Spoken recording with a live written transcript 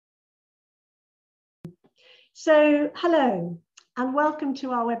Hello and welcome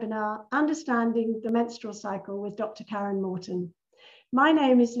to our webinar, Understanding the Menstrual Cycle with Dr. Karen Morton. My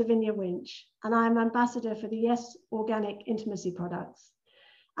name is Lavinia Winch and I'm Ambassador for the Yes Organic Intimacy Products.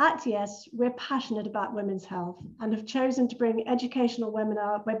 At Yes, we're passionate about women's health and have chosen to bring educational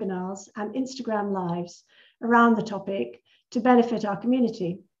webinars and Instagram lives around the topic to benefit our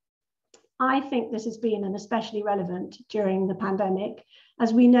community. I think this has been especially relevant during the pandemic,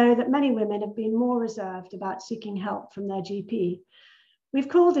 as we know that many women have been more reserved about seeking help from their GP. We've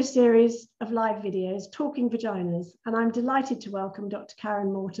called this series of live videos Talking Vaginas, and I'm delighted to welcome Dr.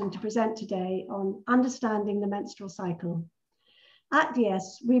 Karen Morton to present today on understanding the menstrual cycle. At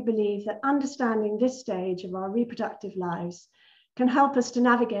Yes, we believe that understanding this stage of our reproductive lives can help us to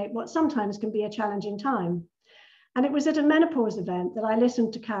navigate what sometimes can be a challenging time. And it was at a menopause event that I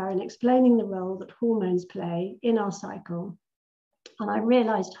listened to Karen explaining the role that hormones play in our cycle. And I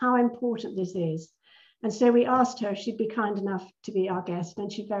realized how important this is. And so we asked her if she'd be kind enough to be our guest,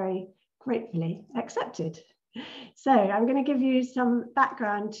 and she very gratefully accepted. So I'm going to give you some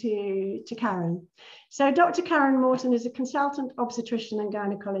background to Karen. So Dr. Karen Morton is a consultant obstetrician and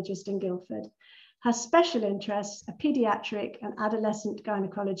gynaecologist in Guildford. Her special interests are paediatric and adolescent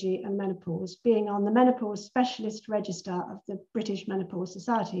gynecology and menopause, being on the Menopause Specialist Register of the British Menopause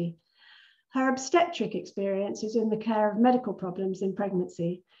Society. Her obstetric experience is in the care of medical problems in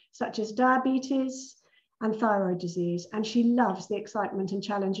pregnancy, such as diabetes and thyroid disease, and she loves the excitement and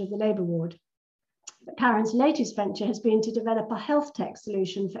challenge of the labour ward. But Karen's latest venture has been to develop a health tech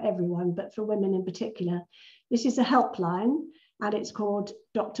solution for everyone, but for women in particular. This is a helpline, and it's called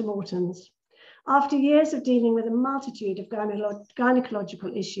Dr. Morton's. After years of dealing with a multitude of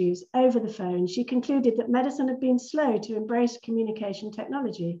gynaecological issues over the phone, she concluded that medicine had been slow to embrace communication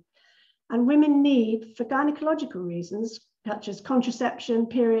technology. And women need, for gynaecological reasons, such as contraception,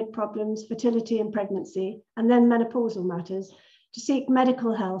 period problems, fertility and pregnancy, and then menopausal matters, to seek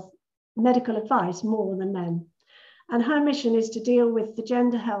medical advice more than men. And her mission is to deal with the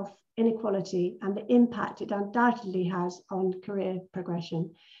gender health inequality and the impact it undoubtedly has on career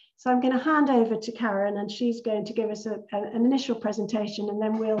progression. So I'm going to hand over to Karen, and she's going to give us an initial presentation, and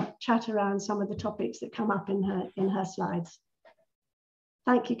then we'll chat around some of the topics that come up in her slides.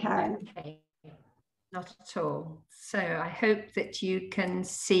 Thank you, Karen. Okay, not at all. So I hope that you can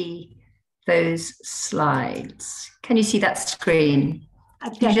see those slides. Can you see that screen?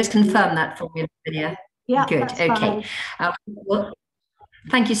 Can you just confirm that for me, Lavinia? Yeah, good. That's okay. Well,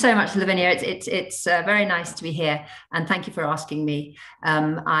 thank you so much, Lavinia. It's very nice to be here, and thank you for asking me.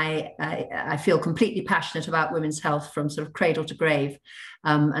 I feel completely passionate about women's health from sort of cradle to grave,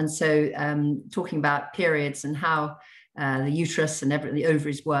 and so talking about periods and how the uterus and the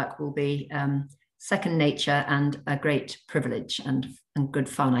ovaries work will be second nature and a great privilege and good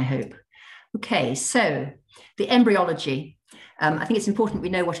fun, I hope. Okay, so the embryology. I think it's important we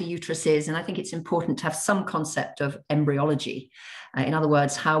know what a uterus is, and I think it's important to have some concept of embryology. In other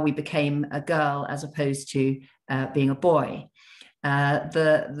words, how we became a girl as opposed to being a boy.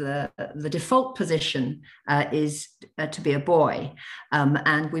 The default position is to be a boy,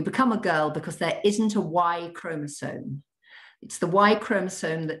 and we become a girl because there isn't a Y chromosome. It's the Y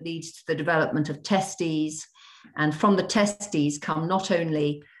chromosome that leads to the development of testes, and from the testes come not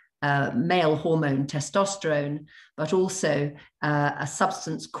only male hormone testosterone, but also a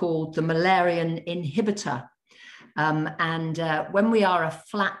substance called the Müllerian inhibitor. When we are a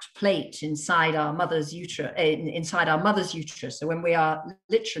flat plate inside our mother's uterus, so when we are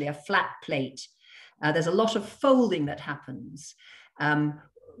literally a flat plate, there's a lot of folding that happens.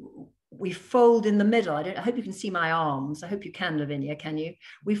 We fold in the middle. I hope you can see my arms. I hope you can, Lavinia, can you?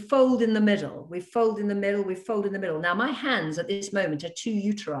 We fold in the middle. We fold in the middle. We fold in the middle. Now, my hands at this moment are 2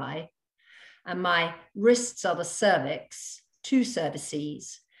 uteri, and my wrists are the cervix, 2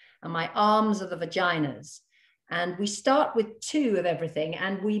 cervices, and my arms are the vaginas. And we start with 2 of everything,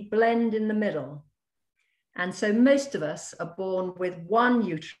 and we blend in the middle. And so most of us are born with 1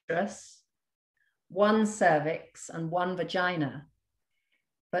 uterus, 1 cervix, and 1 vagina.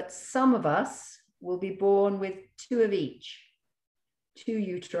 But some of us will be born with 2 of each, 2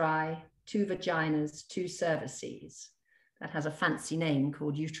 uteri, 2 vaginas, 2 cervices. That has a fancy name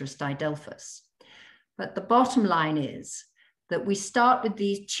called uterus didelphus. But the bottom line is that we start with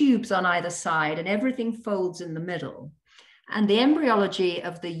these tubes on either side, and everything folds in the middle. And the embryology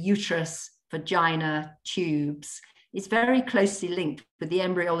of the uterus, vagina, tubes is very closely linked with the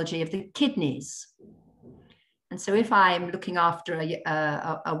embryology of the kidneys. And so if I'm looking after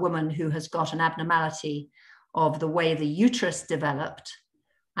a woman who has got an abnormality of the way the uterus developed,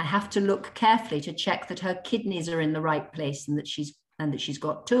 I have to look carefully to check that her kidneys are in the right place and that she's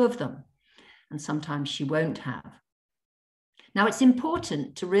got 2 of them. and sometimes she won't have. Now, it's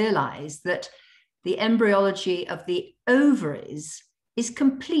important to realize that the embryology of the ovaries is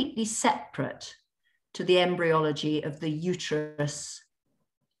completely separate to the embryology of the uterus,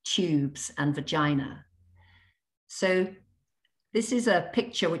 tubes, and vagina. So this is a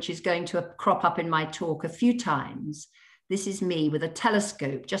picture which is going to crop up in my talk a few times. This is me with a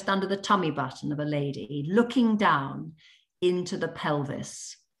telescope just under the tummy button of a lady, looking down into the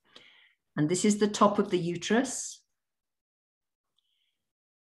pelvis. And this is the top of the uterus.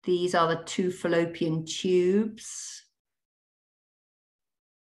 These are the two fallopian tubes.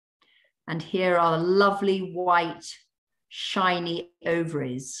 And here are lovely white, shiny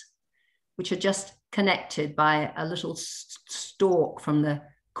ovaries, which are just connected by a little stalk from the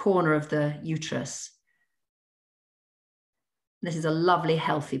corner of the uterus. This is a lovely,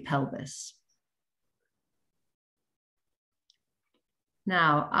 healthy pelvis.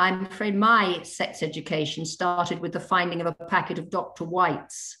 Now, I'm afraid my sex education started with the finding of a packet of Dr.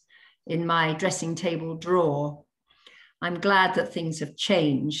 White's in my dressing table drawer. I'm glad that things have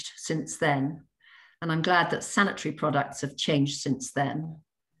changed since then, and I'm glad that sanitary products have changed since then.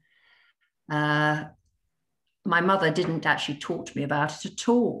 My mother didn't actually talk to me about it at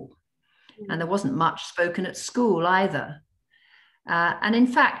all, and there wasn't much spoken at school either. And in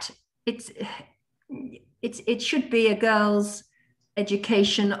fact, it should be a girl's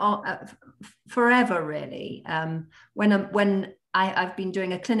education forever, really. When I've been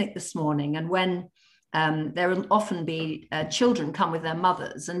doing a clinic this morning, and when there will often be children come with their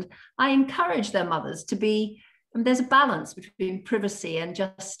mothers, and I encourage their mothers to be, there's a balance between privacy and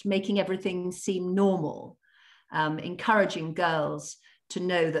just making everything seem normal, encouraging girls to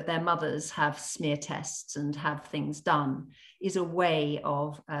know that their mothers have smear tests and have things done is a way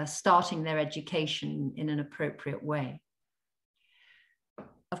of starting their education in an appropriate way.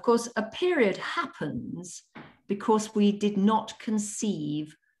 Of course, a period happens because we did not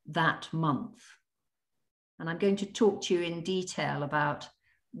conceive that month. And I'm going to talk to you in detail about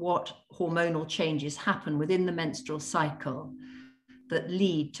what hormonal changes happen within the menstrual cycle that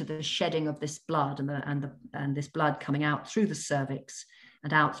lead to the shedding of this blood and this blood coming out through the cervix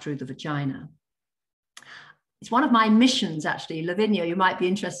and out through the vagina. It's one of my missions, actually. Lavinia, you might be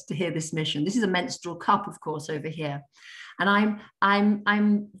interested to hear this mission. This is a menstrual cup, of course, over here. And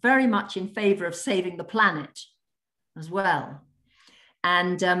I'm very much in favor of saving the planet as well.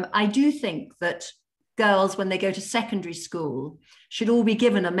 And I do think that girls, when they go to secondary school, should all be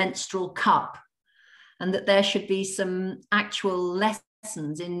given a menstrual cup, and that there should be some actual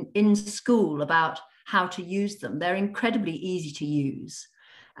lessons in school about how to use them. They're incredibly easy to use,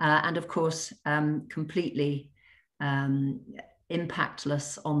 and of course, completely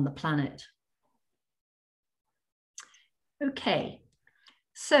impactless on the planet. Okay,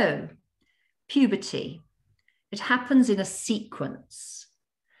 so puberty, it happens in a sequence,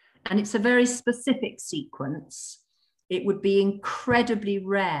 and it's a very specific sequence. It would be incredibly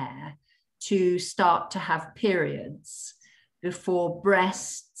rare to start to have periods before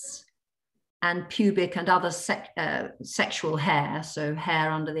breasts and pubic and other sexual hair, so hair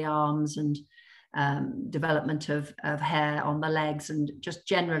under the arms and development of hair on the legs and just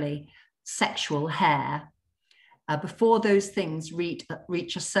generally sexual hair. Before those things reach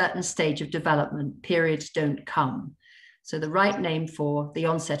a certain stage of development, periods don't come. So the right name for the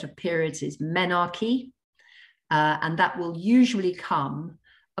onset of periods is menarche, and that will usually come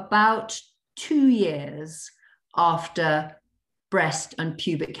about 2 years after breast and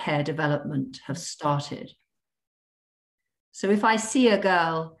pubic hair development have started. So if I see a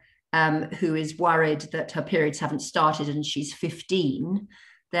girl who is worried that her periods haven't started and she's 15,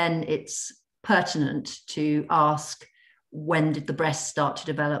 then it's pertinent to ask, when did the breast start to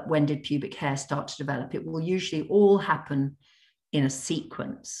develop? When did pubic hair start to develop? It will usually all happen in a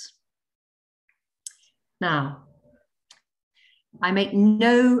sequence. Now, I make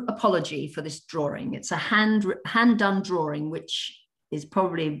no apology for this drawing. It's a hand-done drawing, which is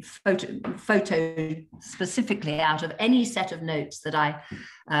probably photo specifically out of any set of notes that I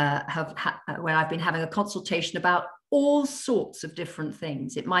where I've been having a consultation about all sorts of different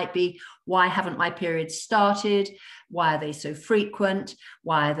things. It might be, why haven't my periods started? Why are they so frequent?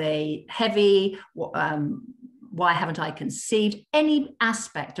 Why are they heavy? Why haven't I conceived? Any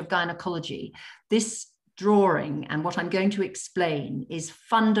aspect of gynecology, this drawing and what I'm going to explain is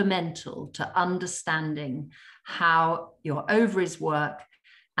fundamental to understanding how your ovaries work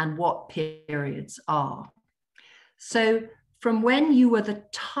and what periods are. So from when you were the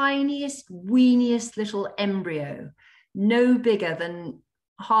tiniest, weeniest little embryo, no bigger than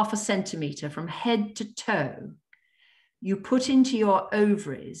 ½ centimeter from head to toe, you put into your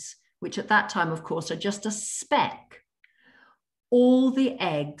ovaries which at that time, of course, are just a speck, all the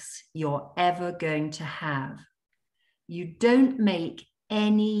eggs you're ever going to have. You don't make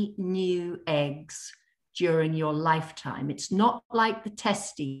any new eggs during your lifetime. It's not like the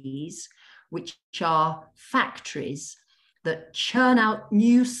testes, which are factories that churn out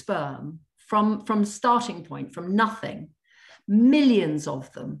new sperm from starting point, from nothing, millions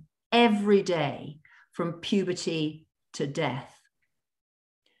of them every day from puberty to death.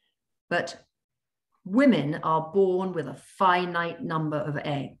 But women are born with a finite number of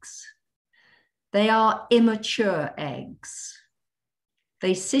eggs. They are immature eggs.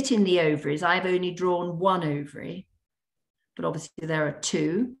 They sit in the ovaries. I've only drawn one ovary, but obviously there are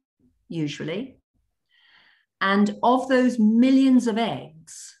two, usually. And of those millions of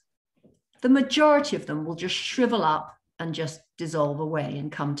eggs, the majority of them will just shrivel up and just dissolve away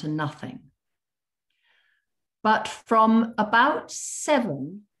and come to nothing. But from about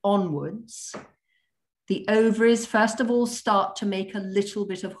 7 onwards, the ovaries, first of all, start to make a little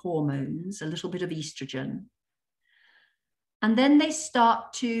bit of hormones, a little bit of estrogen. And then they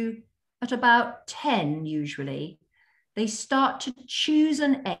start to, at about 10 usually, they start to choose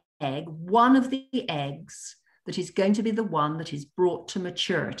an egg, one of the eggs that is going to be the one that is brought to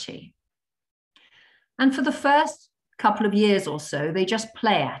maturity. And for the first couple of years or so, they just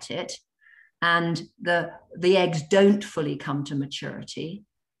play at it, and the eggs don't fully come to maturity.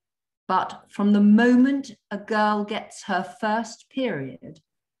 But from the moment a girl gets her first period,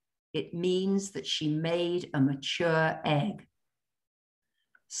 it means that she made a mature egg.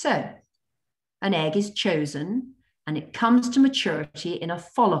 So an egg is chosen and it comes to maturity in a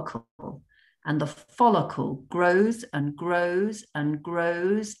follicle, and the follicle grows and grows and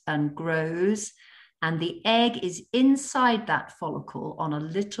grows and grows, and the egg is inside that follicle on a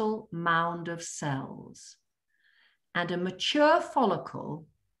little mound of cells. And a mature follicle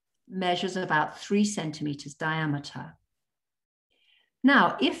measures about 3 centimeters diameter.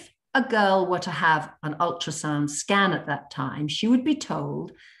 Now, if a girl were to have an ultrasound scan at that time, she would be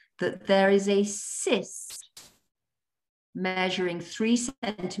told that there is a cyst measuring 3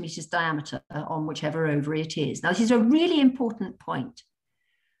 centimeters diameter on whichever ovary it is. Now, this is a really important point.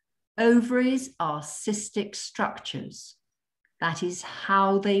 Ovaries are cystic structures. That is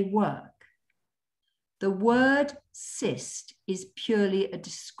how they work. The word cyst is purely a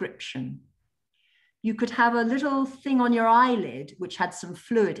description. You could have a little thing on your eyelid which had some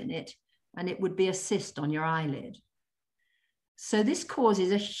fluid in it, and it would be a cyst on your eyelid. So this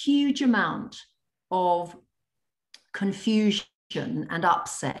causes a huge amount of confusion and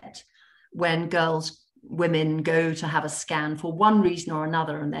upset when women go to have a scan for one reason or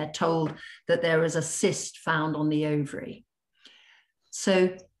another, and they're told that there is a cyst found on the ovary.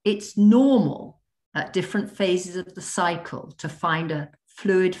 So it's normal at different phases of the cycle to find a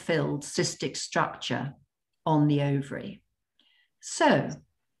fluid-filled cystic structure on the ovary. So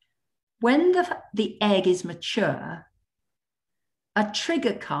when the egg is mature, a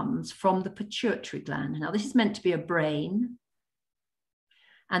trigger comes from the pituitary gland. Now, this is meant to be a brain,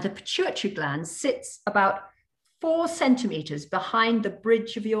 and the pituitary gland sits about 4 centimeters behind the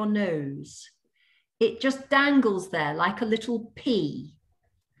bridge of your nose. It just dangles there like a little pea.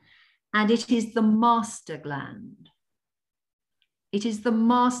 And it is the master gland. It is the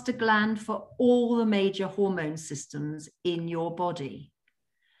master gland for all the major hormone systems in your body.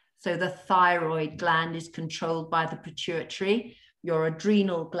 So the thyroid gland is controlled by the pituitary, your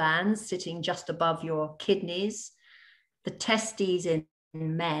adrenal glands sitting just above your kidneys, the testes in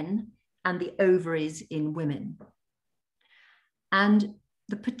men, and the ovaries in women. And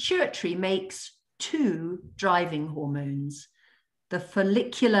the pituitary makes 2 driving hormones: the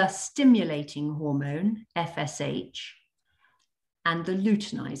follicular stimulating hormone, FSH, and the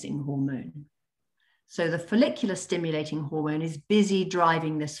luteinizing hormone. So the follicular stimulating hormone is busy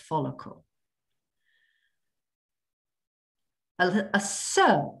driving this follicle. A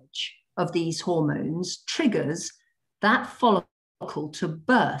surge of these hormones triggers that follicle to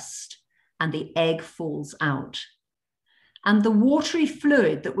burst, and the egg falls out. And the watery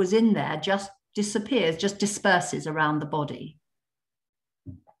fluid that was in there just disappears, just disperses around the body.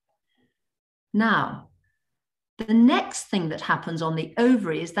 Now, the next thing that happens on the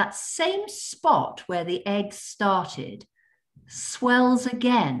ovary is that same spot where the egg started swells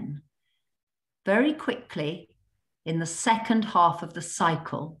again very quickly in the second half of the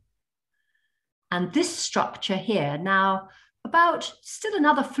cycle. And this structure here, now about still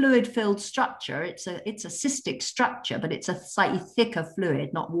another fluid-filled structure, it's a cystic structure, but it's a slightly thicker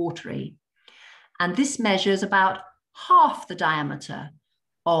fluid, not watery. And this measures about half the diameter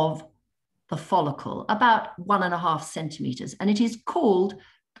of the follicle, about 1.5 centimeters, and it is called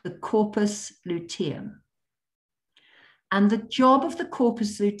the corpus luteum. And the job of the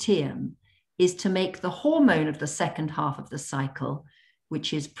corpus luteum is to make the hormone of the second half of the cycle,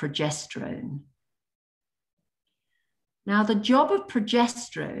 which is progesterone. Now, the job of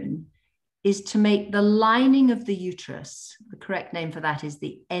progesterone is to make the lining of the uterus, the correct name for that is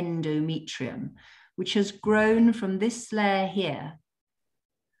the endometrium, which has grown from this layer here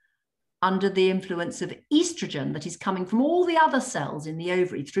under the influence of estrogen that is coming from all the other cells in the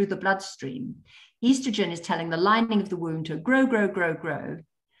ovary through the bloodstream. Estrogen is telling the lining of the womb to grow, grow, grow, grow.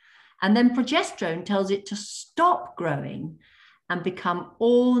 And then progesterone tells it to stop growing and become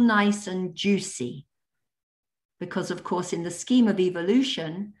all nice and juicy. Because, of course, in the scheme of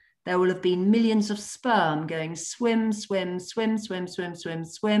evolution, there will have been millions of sperm going swim, swim, swim, swim, swim, swim,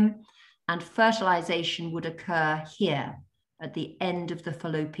 swim, and fertilization would occur here at the end of the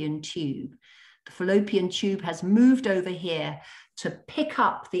fallopian tube. The fallopian tube has moved over here to pick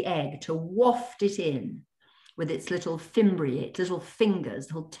up the egg, to waft it in with its little fimbriae, its little fingers,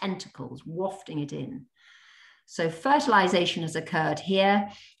 little tentacles, wafting it in. So fertilization has occurred here.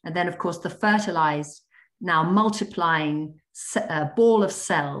 And then, of course, the fertilized, now multiplying ball of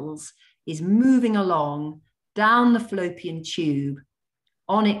cells is moving along down the fallopian tube.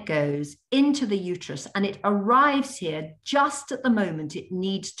 On it goes into the uterus, and it arrives here just at the moment it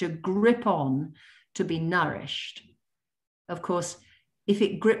needs to grip on to be nourished. Of course, if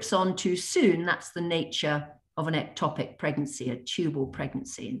it grips on too soon, that's the nature of an ectopic pregnancy, a tubal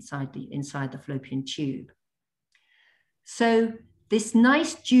pregnancy inside the fallopian tube. So this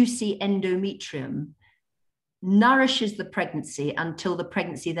nice juicy endometrium nourishes the pregnancy until the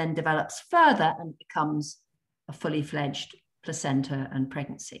pregnancy then develops further and becomes a fully fledged placenta and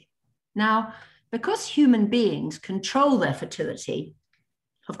pregnancy. Now, because human beings control their fertility,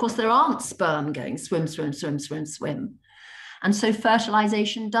 of course, there aren't sperm going swim, swim, swim, swim, swim. And so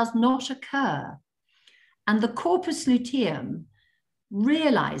fertilization does not occur. And the corpus luteum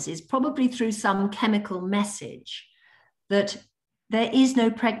realizes, probably through some chemical message, that there is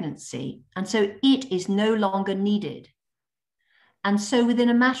no pregnancy. And so it is no longer needed. And so within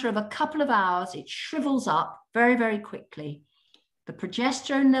a matter of a couple of hours, it shrivels up very, very quickly. The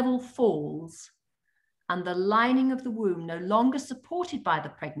progesterone level falls, and the lining of the womb, no longer supported by the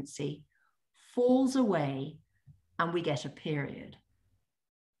pregnancy, falls away, and we get a period.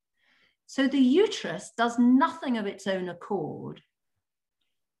 So the uterus does nothing of its own accord.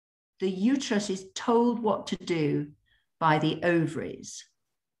 The uterus is told what to do by the ovaries,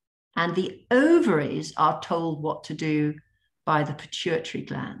 and the ovaries are told what to do by the pituitary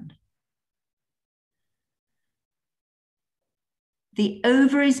gland. The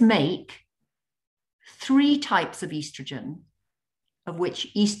ovaries make 3 types of estrogen, of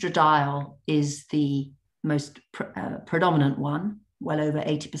which estradiol is the most predominant one, well over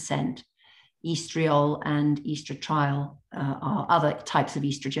 80%. Estriol and estradiol are other types of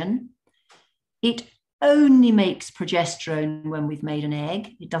estrogen. It only makes progesterone when we've made an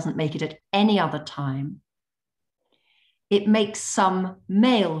egg. It doesn't make it at any other time. It makes some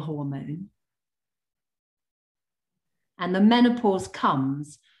male hormone. And the menopause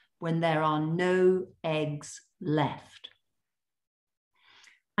comes when there are no eggs left.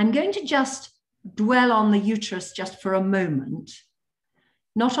 I'm going to just dwell on the uterus just for a moment,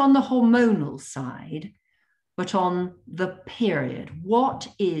 not on the hormonal side, but on the period. What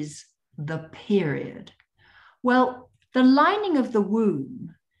is the period? Well, the lining of the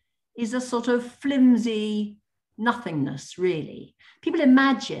womb is a sort of flimsy nothingness, really. People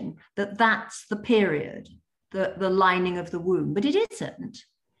imagine that that's the period, the lining of the womb, but it isn't.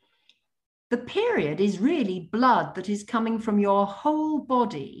 The period is really blood that is coming from your whole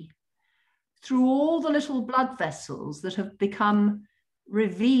body through all the little blood vessels that have become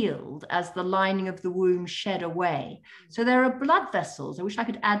revealed as the lining of the womb shed away. So there are blood vessels, I wish I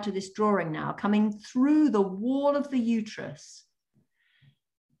could add to this drawing now, coming through the wall of the uterus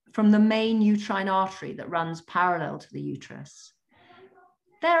from the main uterine artery that runs parallel to the uterus.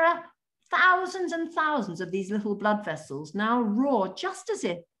 There are thousands and thousands of these little blood vessels now raw, just as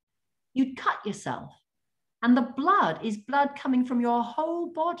if you'd cut yourself. And the blood is blood coming from your whole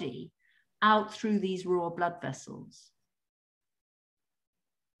body out through these raw blood vessels.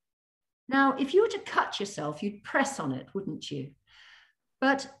 Now, if you were to cut yourself, you'd press on it, wouldn't you?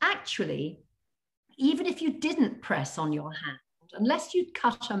 But actually, even if you didn't press on your hand, unless you'd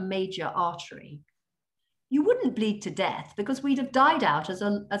cut a major artery, you wouldn't bleed to death because we'd have died out as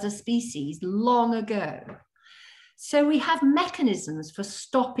a species long ago. So we have mechanisms for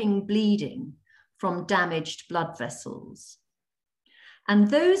stopping bleeding from damaged blood vessels. And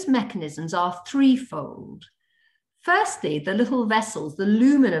those mechanisms are threefold. Firstly, the little vessels, the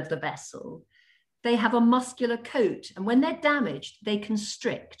lumen of the vessel, they have a muscular coat, and when they're damaged, they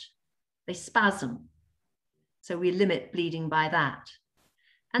constrict, they spasm. So we limit bleeding by that.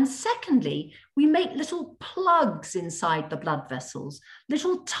 And secondly, we make little plugs inside the blood vessels,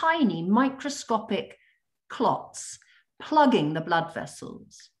 little tiny microscopic clots plugging the blood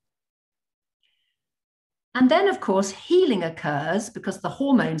vessels. And then, of course, healing occurs because the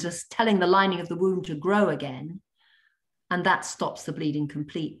hormones are telling the lining of the womb to grow again, and that stops the bleeding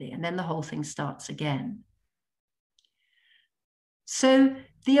completely. And then the whole thing starts again. So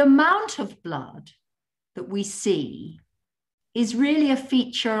the amount of blood that we see is really a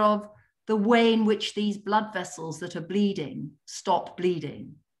feature of the way in which these blood vessels that are bleeding stop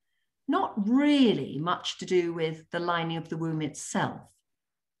bleeding. Not really much to do with the lining of the womb itself.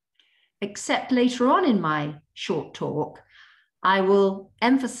 Except later on in my short talk, I will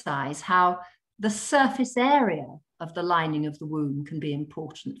emphasize how the surface area of the lining of the womb can be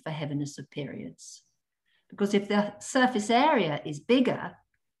important for heaviness of periods. Because if the surface area is bigger,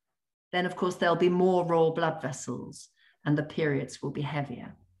 then of course there'll be more raw blood vessels and the periods will be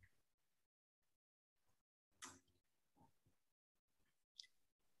heavier.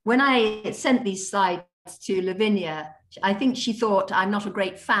 When I sent these slides to Lavinia, I think she thought I'm not a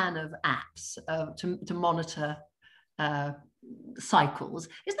great fan of apps to monitor cycles.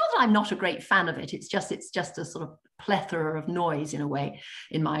 It's not that I'm not a great fan of it. It's just a sort of plethora of noise in a way,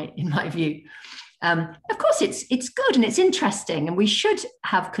 in my view. Of course, it's good and it's interesting, and we should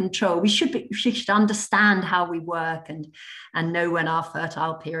have control. We should understand how we work and know when our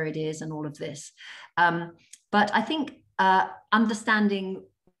fertile period is and all of this. But I think understanding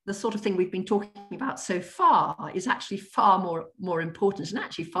the sort of thing we've been talking about so far is actually far more important and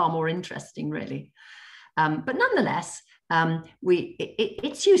actually far more interesting, really. But nonetheless,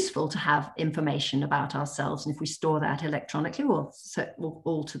 it's useful to have information about ourselves, and if we store that electronically, well,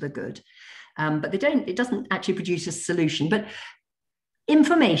 all to the good. But it doesn't actually produce a solution. But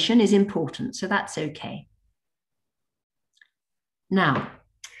information is important, so that's okay. Now,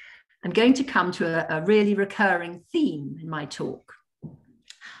 I'm going to come to a really recurring theme in my talk.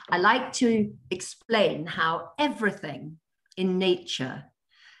 I like to explain how everything in nature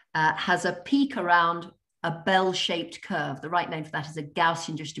has a peak around a bell-shaped curve. The right name for that is a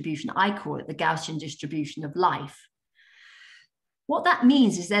Gaussian distribution. I call it the Gaussian distribution of life. What that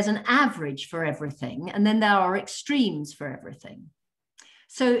means is there's an average for everything, and then there are extremes for everything.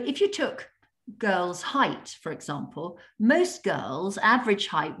 So if you took girls' height, for example, most girls' average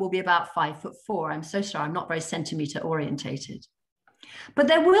height will be about 5'4". I'm so sorry, I'm not very centimeter orientated. But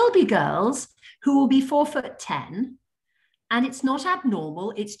there will be girls who will be 4'10", and it's not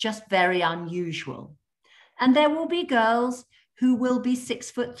abnormal, it's just very unusual. And there will be girls who will be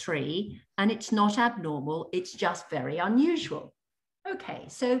 6'3", and it's not abnormal, it's just very unusual. Okay,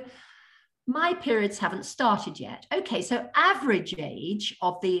 so my periods haven't started yet. Okay, so average age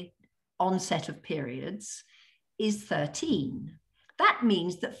of the onset of periods is 13. That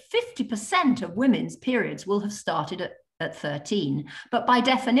means that 50% of women's periods will have started at 13. But by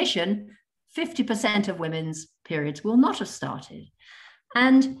definition, 50% of women's periods will not have started.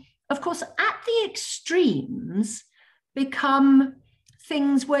 And of course, at the extremes become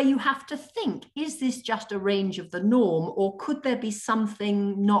things where you have to think, is this just a range of the norm, or could there be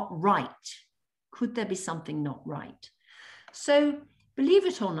something not right? Could there be something not right? So believe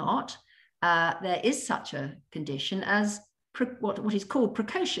it or not, there is such a condition as what is called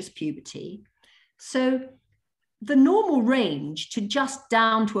precocious puberty. So the normal range to just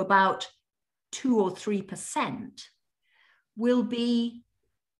down to about 2 or 3% will be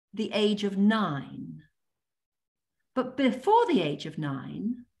the age of 9. But before the age of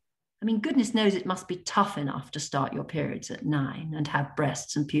 9, I mean, goodness knows it must be tough enough to start your periods at 9 and have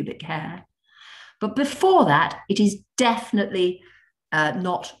breasts and pubic hair. But before that, it is definitely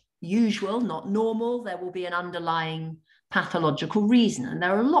not usual, not normal. There will be an underlying pathological reason. And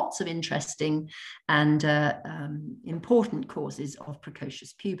there are lots of interesting and important causes of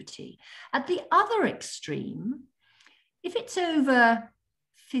precocious puberty. At the other extreme, if it's over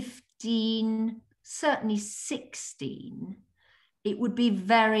 15, certainly 16, it would be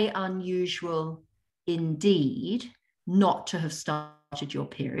very unusual indeed not to have started your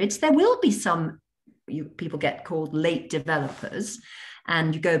periods. There will be some people get called late developers,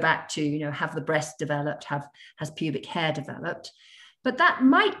 and you go back to, have the breast developed, has pubic hair developed, but that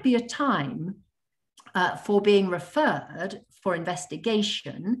might be a time for being referred for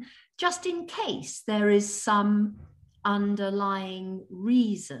investigation, just in case there is some underlying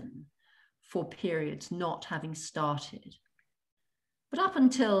reason for periods not having started. But up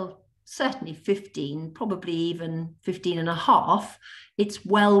until certainly 15, probably even 15 and a half, it's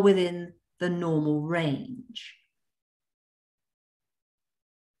well within the normal range.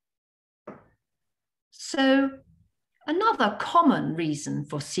 So another common reason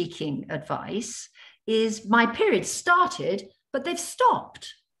for seeking advice is my period started, but they've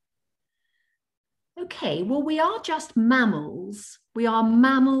stopped. Okay, well, we are just mammals. We are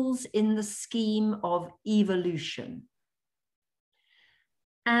mammals in the scheme of evolution.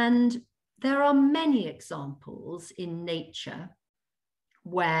 And there are many examples in nature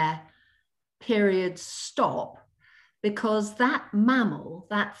where periods stop because that mammal,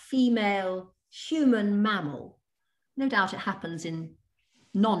 that female human mammal, no doubt it happens in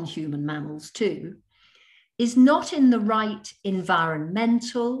non-human mammals too, is not in the right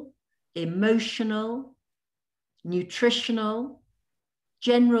environmental, emotional, nutritional,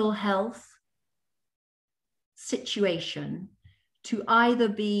 general health situation to either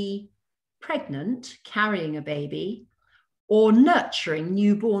be pregnant, carrying a baby, or nurturing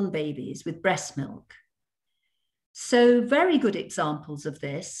newborn babies with breast milk. So very good examples of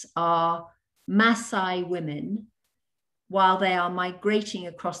this are Maasai women, while they are migrating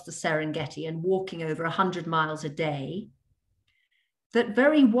across the Serengeti and walking over 100 miles a day, that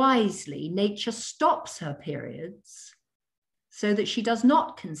very wisely nature stops her periods so that she does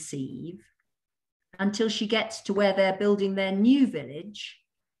not conceive until she gets to where they're building their new village,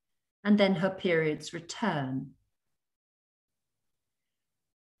 and then her periods return.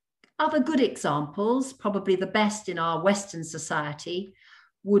 Other good examples, probably the best in our Western society,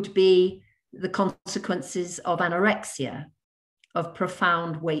 would be the consequences of anorexia, of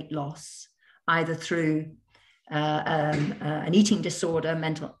profound weight loss, either through an eating disorder,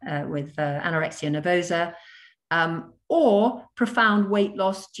 with anorexia nervosa, or profound weight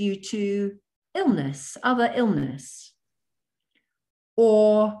loss due to illness, other illness,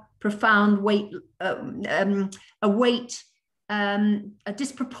 or profound weight, a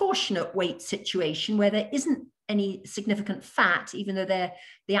disproportionate weight situation where there isn't any significant fat, even though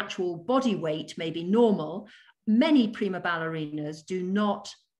the actual body weight may be normal. Many prima ballerinas do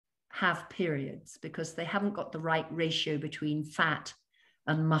not have periods because they haven't got the right ratio between fat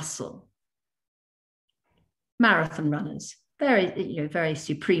and muscle. Marathon runners, very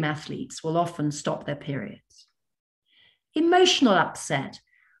supreme athletes, will often stop their periods. Emotional upset.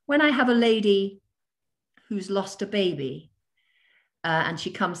 When I have a lady who's lost a baby and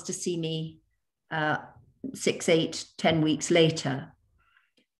she comes to see me 6, 8, 10 weeks later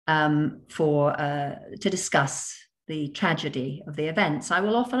to discuss the tragedy of the events, I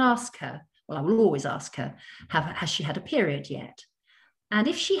will often ask her, well, I will always ask her, has she had a period yet? And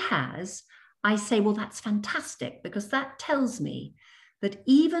if she has, I say, well, that's fantastic, because that tells me that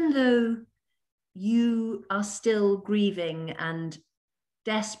even though you are still grieving and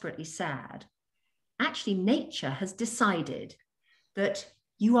desperately sad, actually nature has decided that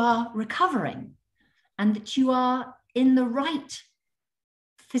you are recovering and that you are in the right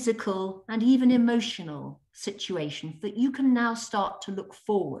physical and even emotional situation, that you can now start to look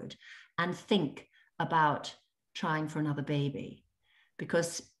forward and think about trying for another baby,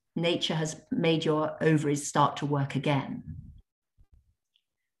 because nature has made your ovaries start to work again.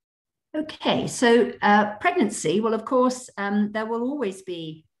 Okay, so pregnancy, well, of course, there will always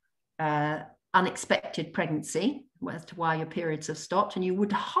be unexpected pregnancy as to why your periods have stopped, and you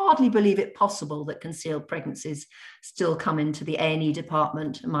would hardly believe it possible that concealed pregnancies still come into the A&E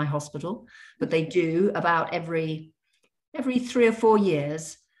department in my hospital, but they do about every 3 or 4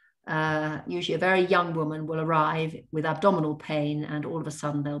 years. Usually a very young woman will arrive with abdominal pain and all of a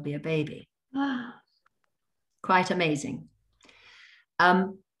sudden there'll be a baby. Quite amazing.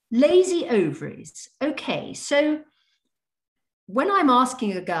 Lazy ovaries. Okay, so when I'm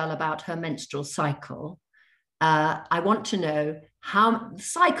asking a girl about her menstrual cycle, I want to know how the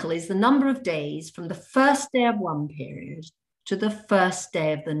cycle is the number of days from the first day of one period to the first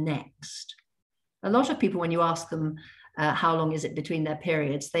day of the next. A lot of people, when you ask them how long is it between their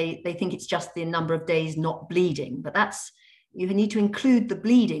periods, they think it's just the number of days not bleeding, but you need to include the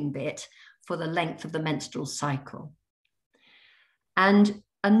bleeding bit for the length of the menstrual cycle. And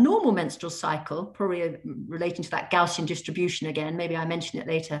a normal menstrual cycle, probably relating to that Gaussian distribution again, maybe I mention it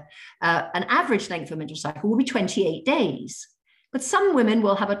later, an average length of a menstrual cycle will be 28 days. But some women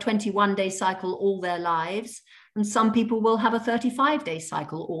will have a 21-day cycle all their lives, and some people will have a 35-day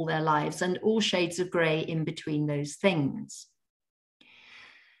cycle all their lives, and all shades of grey in between those things.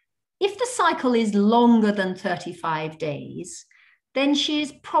 If the cycle is longer than 35 days, then she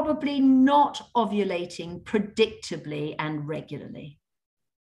is probably not ovulating predictably and regularly.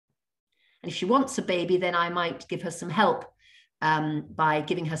 And if she wants a baby, then I might give her some help by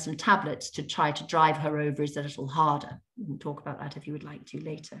giving her some tablets to try to drive her ovaries a little harder. We can talk about that if you would like to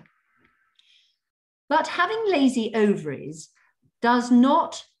later. But having lazy ovaries does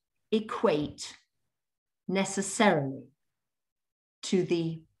not equate necessarily to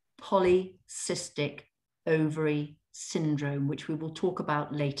the polycystic ovary syndrome, which we will talk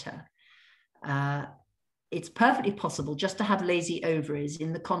about later. It's perfectly possible just to have lazy ovaries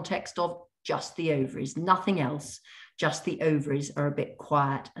in the context of just the ovaries, nothing else, just the ovaries are a bit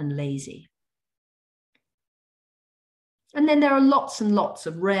quiet and lazy. And then there are lots and lots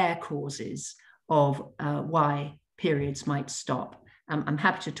of rare causes of why periods might stop. I'm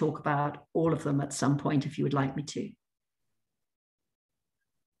happy to talk about all of them at some point if you would like me to.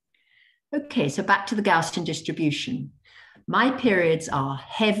 Okay, so back to the Gaussian distribution. My periods are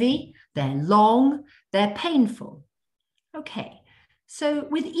heavy, they're long, they're painful. Okay, so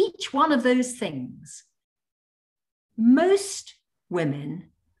with each one of those things, most women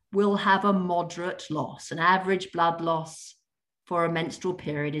will have a moderate loss. An average blood loss for a menstrual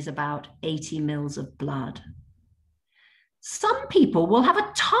period is about 80 mils of blood. Some people will have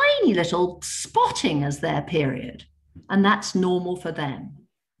a tiny little spotting as their period, and that's normal for them.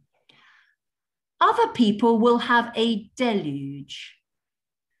 Other people will have a deluge.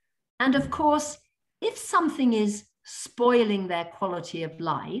 And of course, if something is spoiling their quality of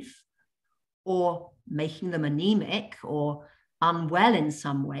life or making them anemic or unwell in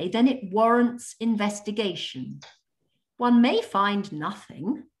some way, then it warrants investigation. One may find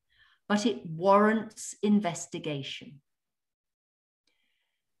nothing, but it warrants investigation.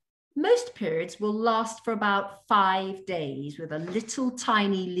 Most periods will last for about 5 days with a little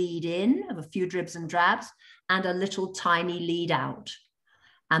tiny lead in of a few dribs and drabs and a little tiny lead out.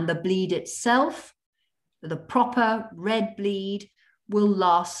 And the bleed itself, the proper red bleed, will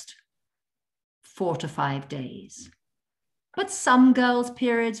last 4 to 5 days. But some girls'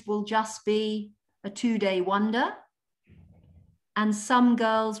 periods will just be a 2-day wonder, and some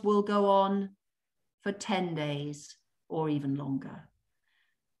girls will go on for 10 days or even longer.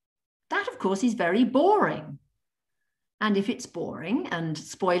 That, of course, is very boring. And if it's boring and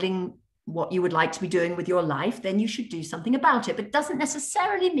spoiling what you would like to be doing with your life, then you should do something about it. But it doesn't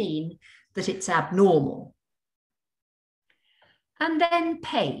necessarily mean that it's abnormal. And then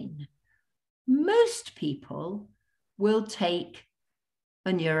pain. Most people will take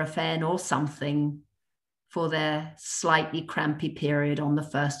a Nurofen or something for their slightly crampy period on the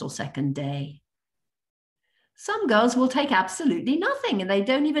first or second day. Some girls will take absolutely nothing and they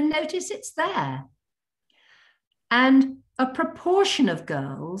don't even notice it's there. And a proportion of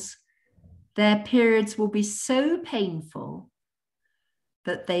girls, their periods will be so painful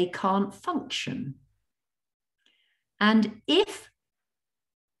that they can't function. And if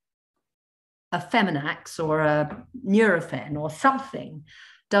a Feminax or a Nurofen or something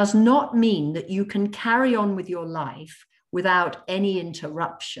does not mean that you can carry on with your life without any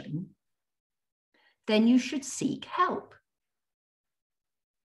interruption, then you should seek help.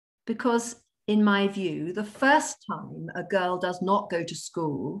 Because in my view, the first time a girl does not go to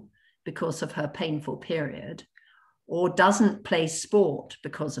school because of her painful period, or doesn't play sport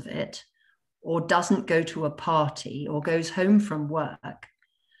because of it, or doesn't go to a party, or goes home from work,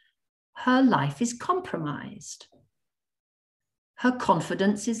 her life is compromised. Her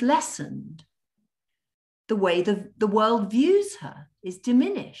confidence is lessened. The way the world views her is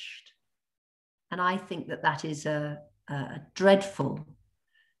diminished. And I think that that is a dreadful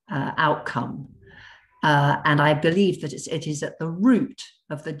outcome. And I believe that it is at the root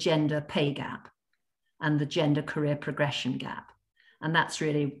of the gender pay gap and the gender career progression gap. And that's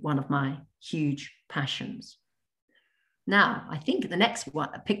really one of my huge passions. Now, I think the next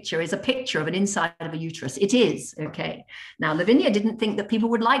picture is a picture of an inside of a uterus. It is, okay. Now, Lavinia didn't think that people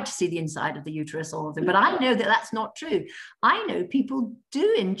would like to see the inside of the uterus or but I know that that's not true. I know people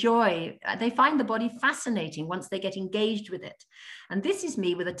do enjoy, they find the body fascinating once they get engaged with it. And this is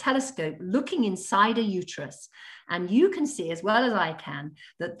me with a telescope looking inside a uterus. And you can see as well as I can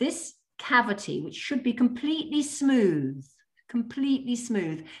that this cavity, which should be completely smooth,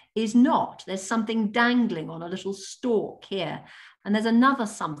 is not. There's something dangling on a little stalk here, and there's another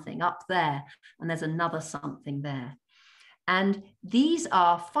something up there, and there's another something there. And these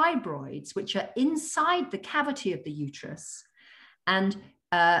are fibroids which are inside the cavity of the uterus, and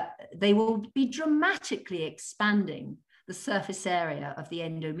they will be dramatically expanding the surface area of the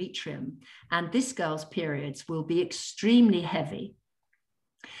endometrium, and this girl's periods will be extremely heavy.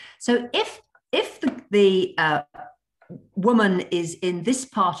 So if the woman is in this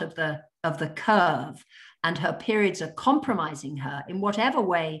part of the curve and her periods are compromising her in whatever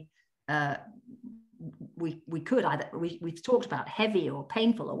way we could either, we've talked about heavy or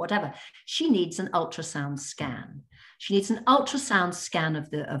painful or whatever, she needs an ultrasound scan. She needs an ultrasound scan of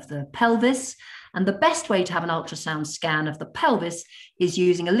the pelvis. And the best way to have an ultrasound scan of the pelvis is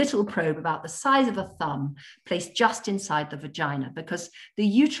using a little probe about the size of a thumb placed just inside the vagina, because the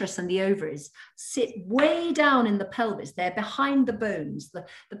uterus and the ovaries sit way down in the pelvis. They're behind the bones.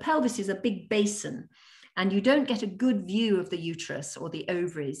 The pelvis is a big basin, and you don't get a good view of the uterus or the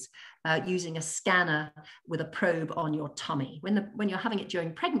ovaries using a scanner with a probe on your tummy. When you're having it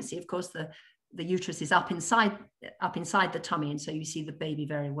during pregnancy, of course, the uterus is up inside the tummy, and so you see the baby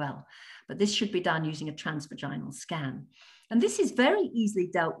very well. But this should be done using a transvaginal scan. And this is very easily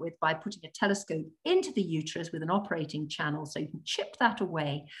dealt with by putting a telescope into the uterus with an operating channel, so you can chip that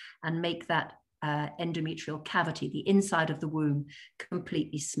away and make that endometrial cavity, the inside of the womb,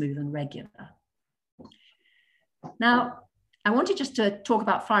 completely smooth and regular. Now, I wanted just to talk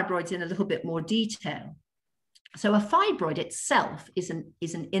about fibroids in a little bit more detail. So a fibroid itself is an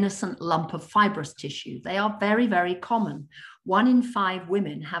innocent lump of fibrous tissue. They are very, very common. 1 in 5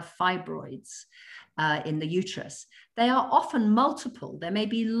 women have fibroids in the uterus. They are often multiple. There may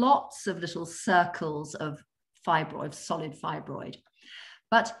be lots of little circles of fibroid, solid fibroid,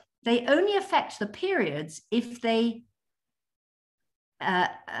 but they only affect the periods if they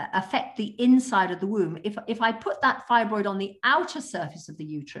affect the inside of the womb. If I put that fibroid on the outer surface of the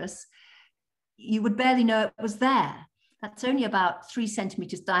uterus, you would barely know it was there. That's only about 3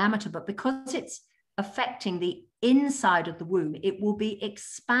 centimeters diameter, but because it's affecting the inside of the womb, it will be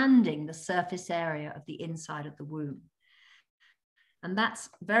expanding the surface area of the inside of the womb. And that's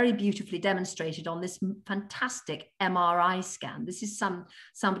very beautifully demonstrated on this fantastic MRI scan. This is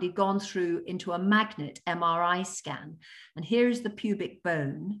somebody gone through into a magnet MRI scan. And here is the pubic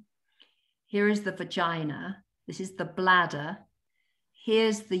bone. Here is the vagina. This is the bladder.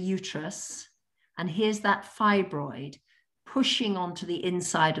 Here's the uterus. And here's that fibroid pushing onto the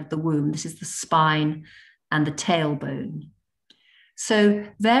inside of the womb. This is the spine and the tailbone. So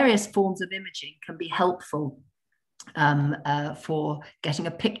various forms of imaging can be helpful for getting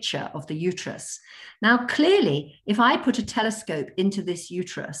a picture of the uterus. Now, clearly, if I put a telescope into this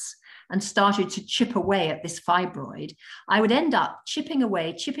uterus and started to chip away at this fibroid, I would end up chipping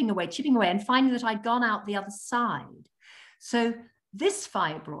away, and finding that I'd gone out the other side. So this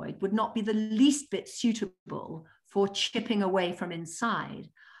fibroid would not be the least bit suitable for chipping away from inside.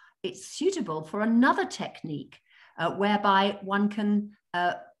 It's suitable for another technique whereby one can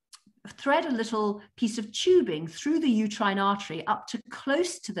thread a little piece of tubing through the uterine artery up to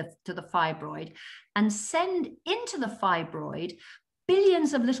close to the fibroid and send into the fibroid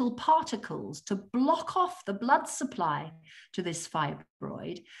billions of little particles to block off the blood supply to this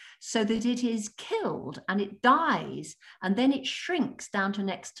fibroid so that it is killed and it dies, and then it shrinks down to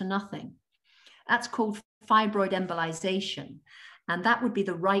next to nothing. That's called fibroid embolization, and that would be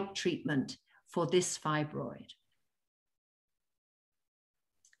the right treatment for this fibroid.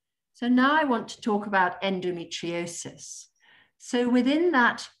 So now I want to talk about endometriosis. So within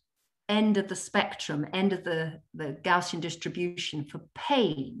that end of the spectrum, end of the Gaussian distribution for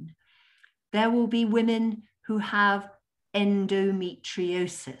pain, there will be women who have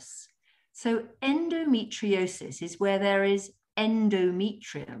endometriosis. So endometriosis is where there is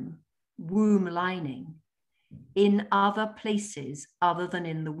endometrium, womb lining, in other places other than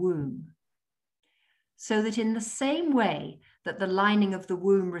in the womb. So that in the same way that the lining of the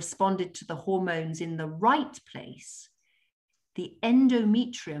womb responded to the hormones in the right place, the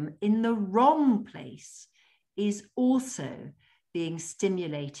endometrium in the wrong place is also being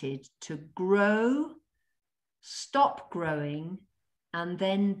stimulated to grow, stop growing, and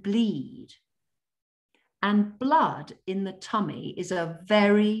then bleed. And blood in the tummy is a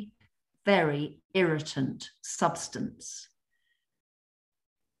very, very irritant substance.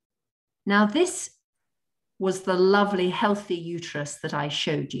 Now, this was the lovely, healthy uterus that I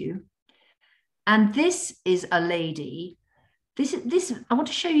showed you. And this is a lady. I want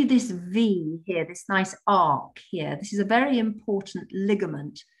to show you this V here, this nice arc here. This is a very important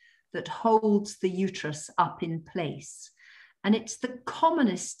ligament that holds the uterus up in place. And it's the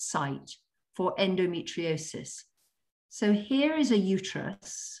commonest site for endometriosis. So here is a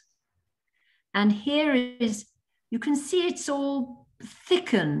uterus. And here is, you can see it's all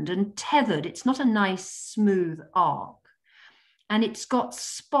thickened and tethered. It's not a nice smooth arc. And it's got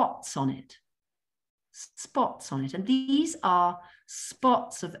spots on it. Spots on it. And these are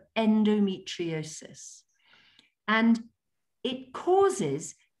spots of endometriosis. And it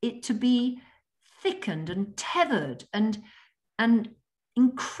causes it to be thickened and tethered and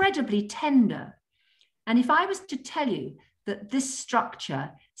incredibly tender. And if I was to tell you that this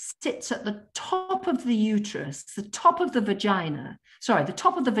structure sits at the top of the uterus, the top of the vagina.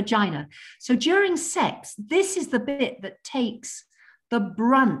 So during sex, this is the bit that takes the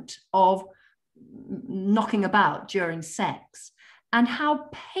brunt of knocking about during sex, and how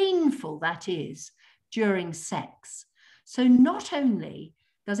painful that is during sex. So not only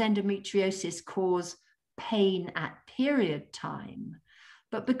does endometriosis cause pain at period time,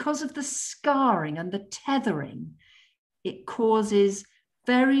 but because of the scarring and the tethering, it causes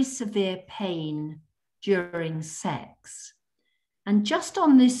very severe pain during sex. And just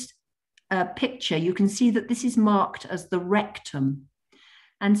on this picture, you can see that this is marked as the rectum.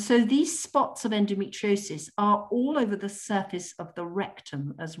 And so these spots of endometriosis are all over the surface of the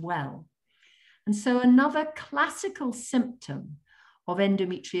rectum as well. And so another classical symptom of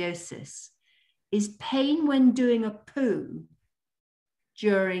endometriosis is pain when doing a poo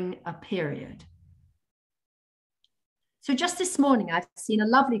during a period. So just this morning, I've seen a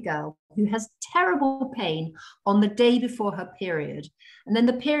lovely girl who has terrible pain on the day before her period. And then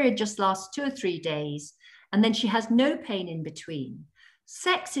the period just lasts 2 or 3 days. And then she has no pain in between.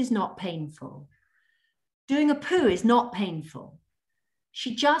 Sex is not painful. Doing a poo is not painful.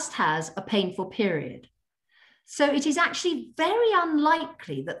 She just has a painful period. So it is actually very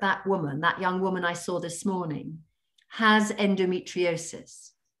unlikely that that woman, that young woman I saw this morning, has endometriosis.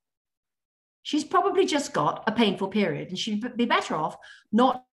 She's probably just got a painful period, and she'd be better off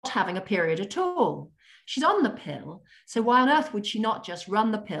not having a period at all. She's on the pill, so why on earth would she not just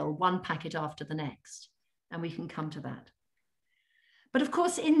run the pill, one packet after the next? And we can come to that. But of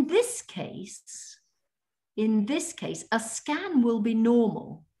course, in this case, a scan will be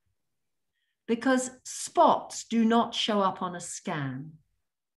normal because spots do not show up on a scan.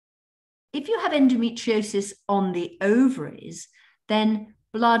 If you have endometriosis on the ovaries, then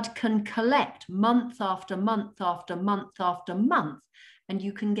blood can collect month after month after month after month, and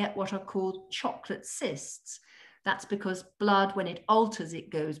you can get what are called chocolate cysts. That's because blood, when it alters, it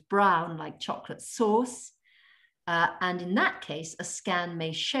goes brown like chocolate sauce. And in that case, a scan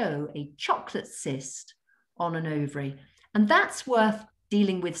may show a chocolate cyst on an ovary. And that's worth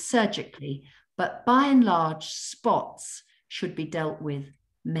dealing with surgically, but by and large, spots should be dealt with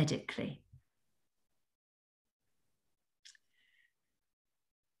medically.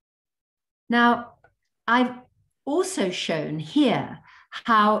 Now, I've also shown here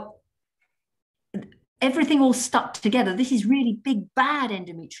how everything all stuck together. This is really big, bad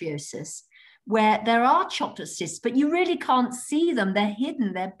endometriosis, where there are chocolate cysts, but you really can't see them. They're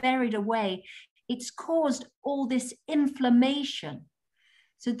hidden, they're buried away. It's caused all this inflammation.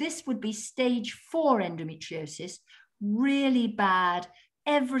 So this would be stage 4 endometriosis, really bad,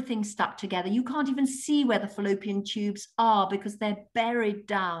 everything stuck together. You can't even see where the fallopian tubes are because they're buried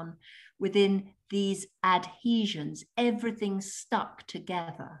down within these adhesions, everything stuck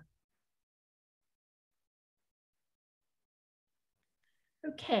together.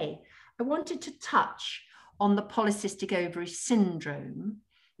 Okay, I wanted to touch on the polycystic ovary syndrome,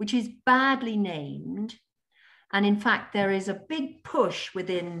 which is badly named. And in fact, there is a big push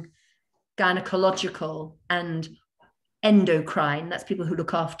within gynaecological and endocrine, that's people who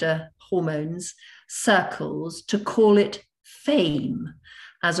look after hormones, circles, to call it FAME,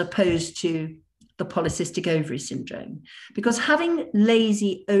 as opposed to the polycystic ovary syndrome, because having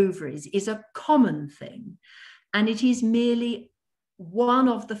lazy ovaries is a common thing, and it is merely one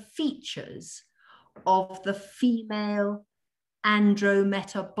of the features of the female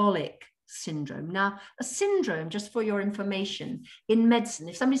andrometabolic syndrome. Now, a syndrome, just for your information, in medicine,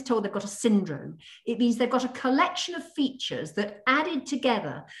 if somebody's told they've got a syndrome, it means they've got a collection of features that added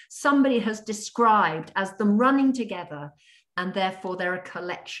together, somebody has described as them running together, and therefore they're a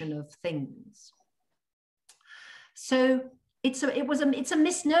collection of things. So it's a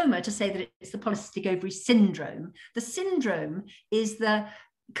misnomer to say that it's the polycystic ovary syndrome. The syndrome is the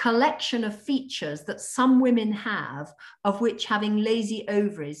collection of features that some women have, of which having lazy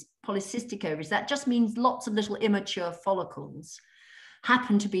ovaries, polycystic ovaries, that just means lots of little immature follicles,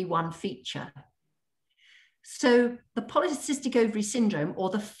 happen to be one feature. So the polycystic ovary syndrome, or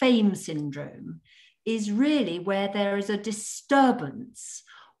the FAME syndrome, is really where there is a disturbance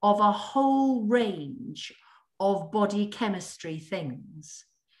of a whole range of body chemistry things.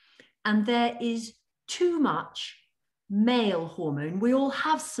 And there is too much male hormone. We all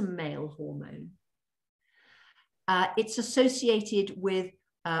have some male hormone. It's associated with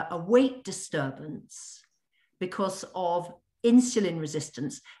a weight disturbance because of insulin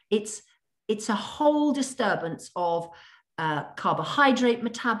resistance. It's a whole disturbance of carbohydrate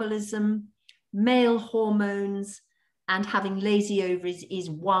metabolism, male hormones, and having lazy ovaries is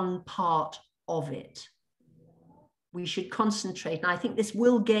one part of it. we should concentrate, and I think this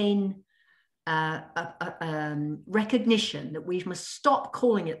will gain recognition, that we must stop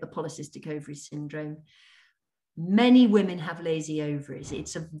calling it the polycystic ovary syndrome. Many women have lazy ovaries.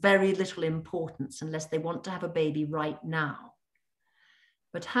 It's of very little importance unless they want to have a baby right now.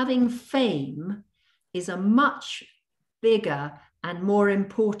 But having FAME is a much bigger and more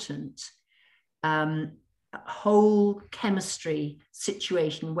important whole chemistry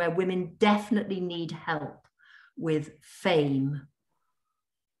situation where women definitely need help with FAME.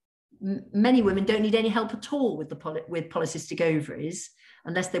 Many women don't need any help at all with polycystic ovaries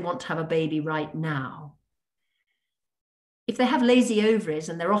unless they want to have a baby right now. If they have lazy ovaries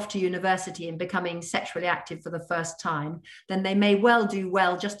and they're off to university and becoming sexually active for the first time, then they may well do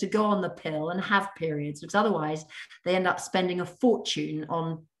well just to go on the pill and have periods, because otherwise they end up spending a fortune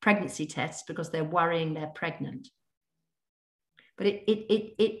on pregnancy tests because they're worrying they're pregnant. But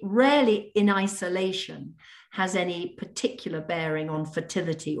it rarely in isolation has any particular bearing on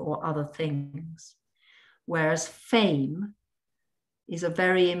fertility or other things. Whereas FAME is a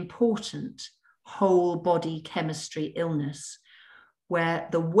very important whole body chemistry illness where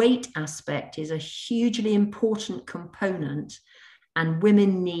the weight aspect is a hugely important component, and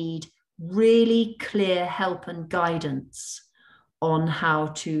women need really clear help and guidance on how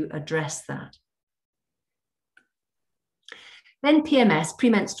to address that. Then PMS,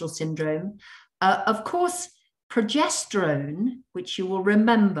 premenstrual syndrome. Of course, progesterone, which you will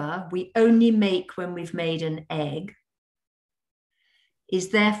remember we only make when we've made an egg, is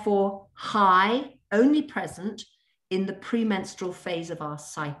therefore high, only present in the premenstrual phase of our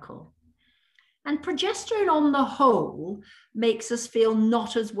cycle. And progesterone on the whole makes us feel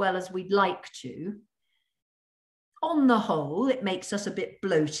not as well as we'd like to. On the whole, it makes us a bit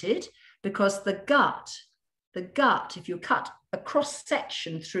bloated because the gut, if you cut a cross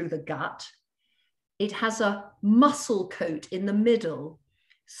section through the gut, it has a muscle coat in the middle,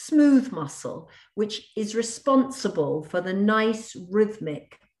 smooth muscle, which is responsible for the nice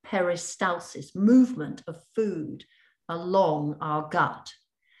rhythmic peristalsis, movement of food along our gut.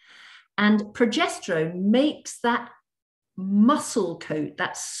 And progesterone makes that muscle coat,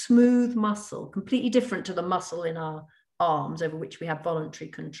 that smooth muscle, completely different to the muscle in our arms over which we have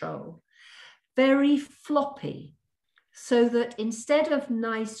voluntary control, very floppy, so that instead of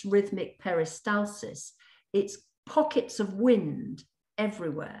nice rhythmic peristalsis, it's pockets of wind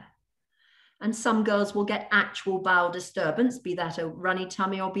everywhere. And some girls will get actual bowel disturbance, be that a runny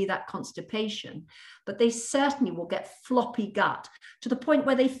tummy or be that constipation, but they certainly will get floppy gut to the point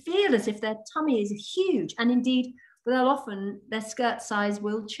where they feel as if their tummy is huge, and indeed they'll often, their skirt size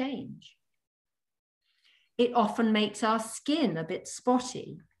will change. It often makes our skin a bit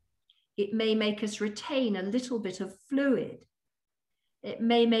spotty. It may make us retain a little bit of fluid. It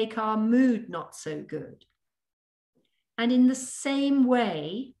may make our mood not so good. And in the same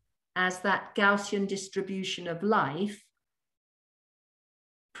way as that Gaussian distribution of life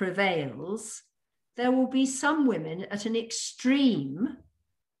prevails, there will be some women at an extreme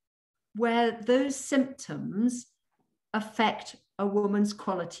where those symptoms affect a woman's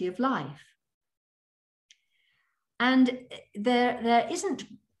quality of life. And there isn't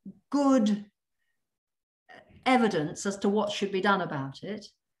good evidence as to what should be done about it.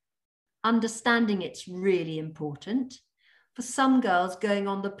 Understanding it's really important. For some girls, going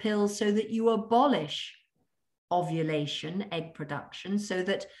on the pill so that you abolish ovulation, egg production, so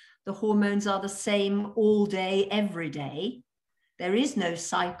that the hormones are the same all day, every day. There is no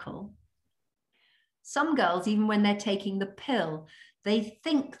cycle. Some girls, even when they're taking the pill, they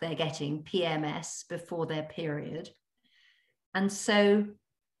think they're getting PMS before their period. And so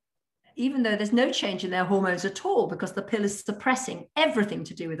even though there's no change in their hormones at all, because the pill is suppressing everything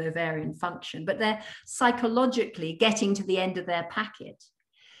to do with ovarian function, but they're psychologically getting to the end of their packet.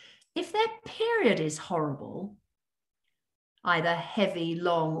 If their period is horrible, either heavy,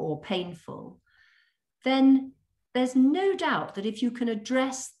 long, or painful, then there's no doubt that if you can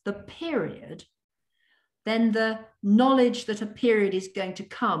address the period, then the knowledge that a period is going to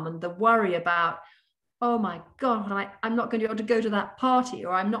come and the worry about, oh my God, I'm not going to be able to go to that party,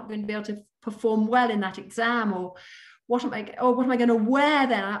 or I'm not going to be able to perform well in that exam, or what am I going to wear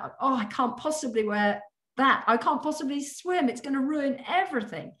then? I can't possibly wear that. I can't possibly swim. It's going to ruin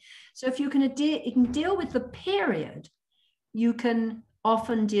everything. So if you can deal with the period, you can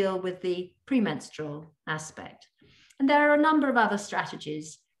often deal with the premenstrual aspect. And there are a number of other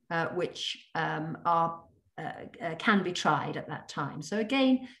strategies which can be tried at that time. So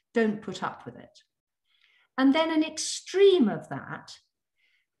again, don't put up with it. And then an extreme of that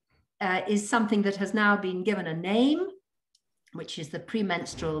is something that has now been given a name, which is the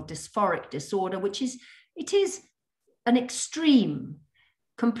premenstrual dysphoric disorder, which is an extreme,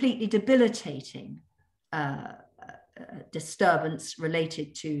 completely debilitating disturbance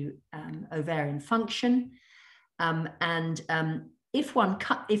related to ovarian function. If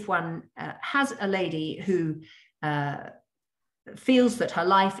one has a lady who feels that her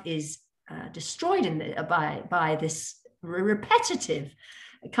life is destroyed by this repetitive,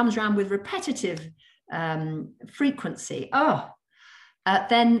 it comes around with repetitive frequency,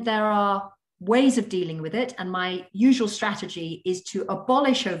 then there are ways of dealing with it. And my usual strategy is to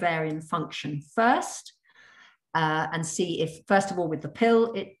abolish ovarian function first, and see if, first of all, with the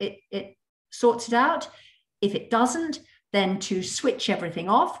pill, it sorts it out. If it doesn't, then to switch everything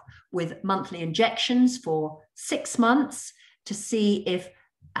off with monthly injections for 6 months to see if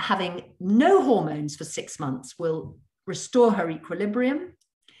having no hormones for 6 months will restore her equilibrium.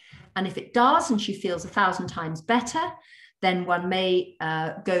 And if it does, and she feels 1,000 times better, then one may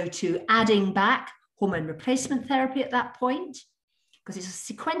go to adding back hormone replacement therapy at that point, because it's a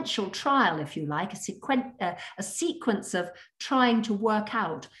sequential trial, if you like, a sequence of trying to work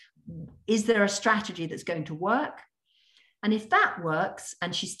out, is there a strategy that's going to work? And if that works,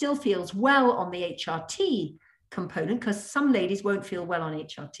 and she still feels well on the HRT component, because some ladies won't feel well on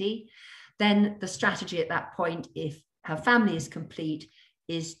HRT, then the strategy at that point, if her family is complete,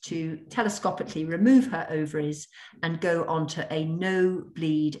 is to telescopically remove her ovaries and go onto a no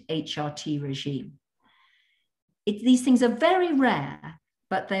bleed HRT regime. These things are very rare,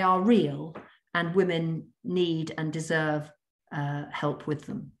 but they are real, and women need and deserve help with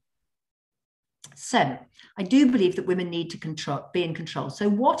them. So I do believe that women need to be in control. So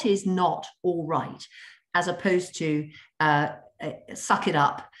what is not all right, as opposed to suck it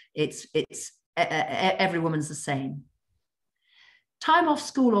up, every woman's the same. Time off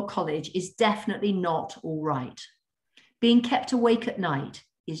school or college is definitely not all right. Being kept awake at night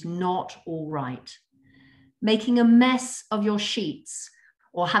is not all right. Making a mess of your sheets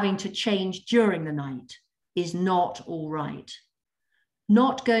or having to change during the night is not all right.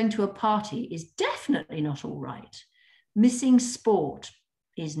 Not going to a party is definitely not all right. Missing sport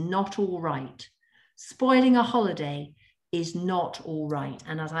is not all right. Spoiling a holiday is not all right.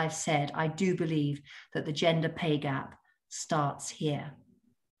 And as I've said, I do believe that the gender pay gap starts here.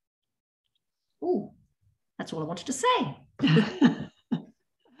 Oh, that's all I wanted to say.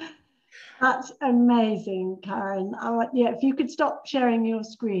 That's amazing, Karen. Yeah, if you could stop sharing your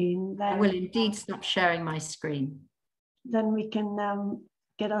screen, then I will indeed stop sharing my screen. Then we can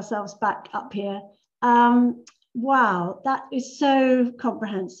get ourselves back up here. Wow, that is so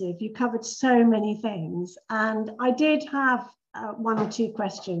comprehensive. You covered so many things, and I did have 1 or 2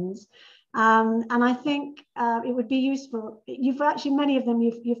 questions, and I think it would be useful. You've actually, many of them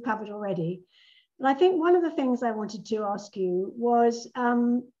you've covered already, but I think one of the things I wanted to ask you was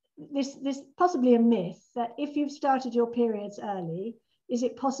this possibly a myth that if you've started your periods early, is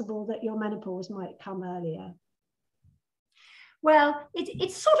it possible that your menopause might come earlier? Well,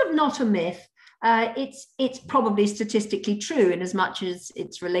 it's sort of not a myth. It's probably statistically true in as much as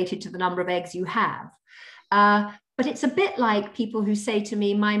it's related to the number of eggs you have. But it's a bit like people who say to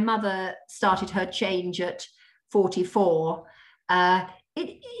me, my mother started her change at 44.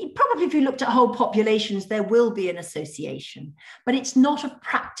 Probably, if you looked at whole populations, there will be an association, but it's not a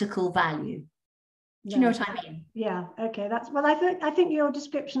practical value. Do you know what I mean? Yeah. Okay. Well, I think your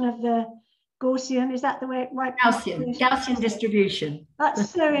description of the Gaussian, is that the way? Right. Gaussian distribution. That's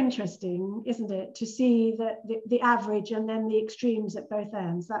so interesting, isn't it? To see the average and then the extremes at both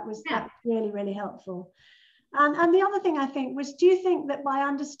ends. That's really, really helpful. And the other thing I think was, do you think that by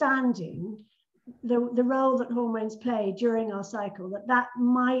understanding the role that hormones play during our cycle, that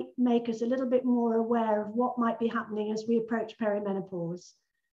might make us a little bit more aware of what might be happening as we approach perimenopause?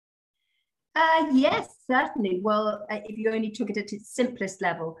 Yes, certainly. Well, if you only took it at its simplest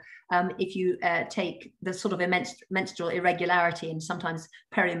level, if you take the sort of menstrual irregularity and sometimes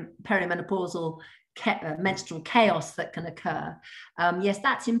perimenopausal menstrual chaos that can occur, yes,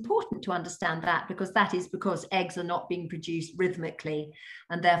 that's important to understand that, because eggs are not being produced rhythmically,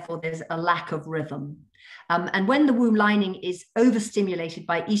 and therefore there's a lack of rhythm. And when the womb lining is overstimulated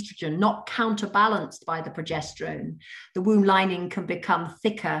by estrogen, not counterbalanced by the progesterone, the womb lining can become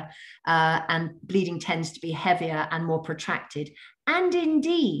thicker, and bleeding tends to be heavier and more protracted. And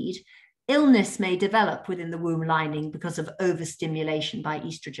indeed, illness may develop within the womb lining because of overstimulation by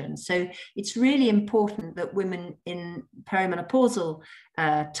estrogen. So it's really important that women in perimenopausal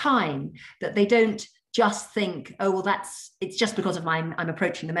time, that they don't just think, oh, well, it's just because of I'm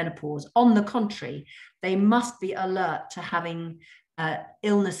approaching the menopause. On the contrary, they must be alert to having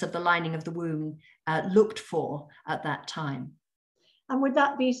illness of the lining of the womb looked for at that time. And would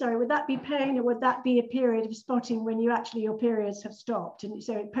that be, sorry, would that be pain, or would that be a period of spotting when you actually, your periods have stopped? And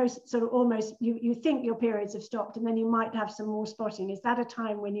so it posts sort of almost, you think your periods have stopped, and then you might have some more spotting. Is that a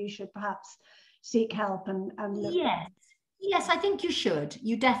time when you should perhaps seek help and look? Yes, I think you should.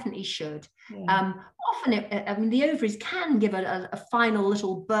 You definitely should. Yeah. Often, I mean, the ovaries can give a final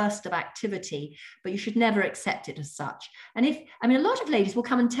little burst of activity, but you should never accept it as such. And a lot of ladies will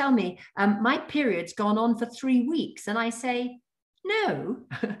come and tell me, my period's gone on for 3 weeks. And I say, no,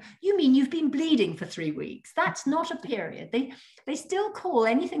 you mean you've been bleeding for 3 weeks. That's not a period. They still call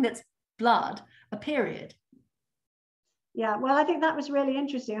anything that's blood a period. Yeah, well, I think that was really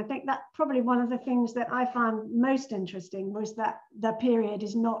interesting. I think that probably one of the things that I found most interesting was that the period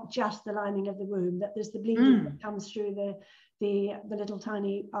is not just the lining of the womb, that there's the bleeding that comes through the little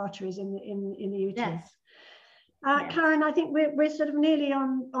tiny arteries in the uterus. Yes. Karen, I think we're sort of nearly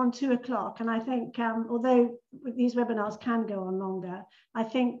on 2 o'clock, and I think although these webinars can go on longer, I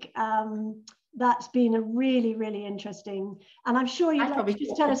think that's been a really, really interesting, and I'm sure you'd like to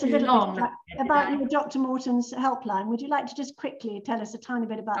just tell us a little bit about your Dr. Morton's helpline. Would you like to just quickly tell us a tiny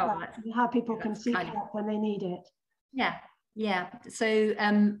bit about that, and how people can seek help when they need it? Yeah. So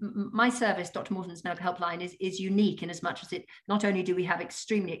my service, Dr. Morton's Medical Helpline, is unique in as much as it, not only do we have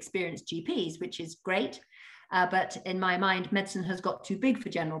extremely experienced GPs, which is great, but in my mind, medicine has got too big for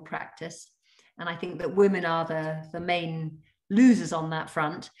general practice. And I think that women are the main losers on that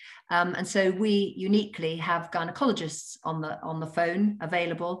front. And so we uniquely have gynaecologists on the phone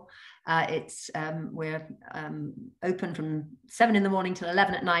available. We're open from 7 in the morning till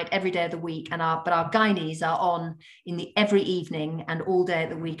 11 at night every day of the week, but our gynaes are on every evening and all day at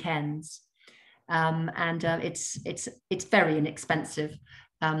the weekends. It's very inexpensive.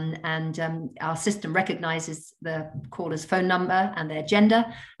 Our system recognizes the caller's phone number and their gender,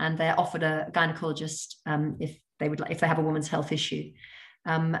 and they're offered a gynecologist if they have a woman's health issue.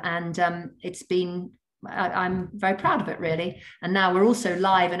 It's been, I'm very proud of it, really. And now we're also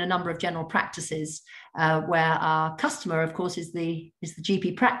live in a number of general practices where our customer, of course, is the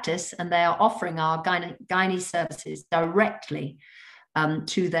GP practice, and they are offering our gynae services directly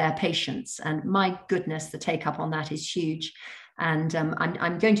to their patients. And my goodness, the take up on that is huge. And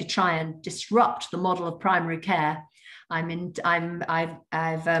I'm going to try and disrupt the model of primary care. I've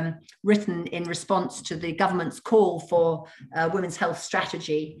written in response to the government's call for women's health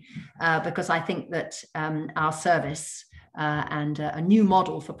strategy, because I think that our service and a new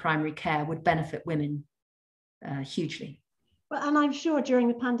model for primary care would benefit women hugely. Well, and I'm sure during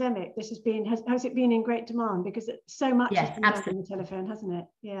the pandemic, this has it been in great demand, because so much has been done on the telephone, hasn't it?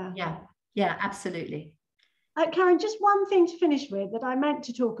 Yeah, absolutely. Karen, just one thing to finish with that I meant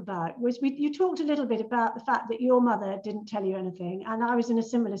to talk about was you talked a little bit about the fact that your mother didn't tell you anything, and I was in a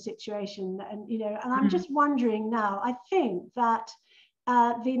similar situation, and I'm just wondering now. I think that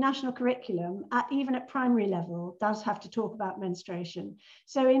the national curriculum, even at primary level, does have to talk about menstruation.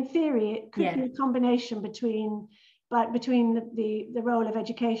 So in theory, it could be a combination between the role of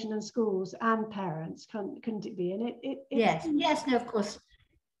education and schools and parents, couldn't it be? And yes, no, of course.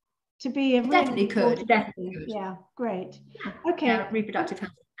 To be a definitely really could. Yeah, great. Okay. Yeah, reproductive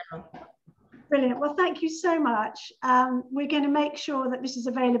health in general. Brilliant. Well, thank you so much. We're going to make sure that this is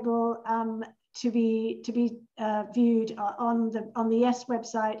available to be viewed on the Yes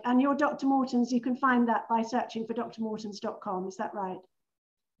website, and your Dr. Morton's. You can find that by searching for drmortons.com. Is that right?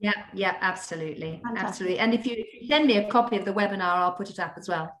 Yeah, absolutely. Fantastic. Absolutely. And if you send me a copy of the webinar, I'll put it up as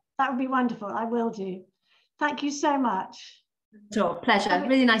well. That would be wonderful. I will do. Thank you so much. Sure, pleasure.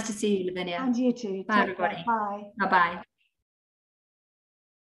 Really nice to see you, Lavinia. And you too. Bye, everybody. Bye. Bye-bye.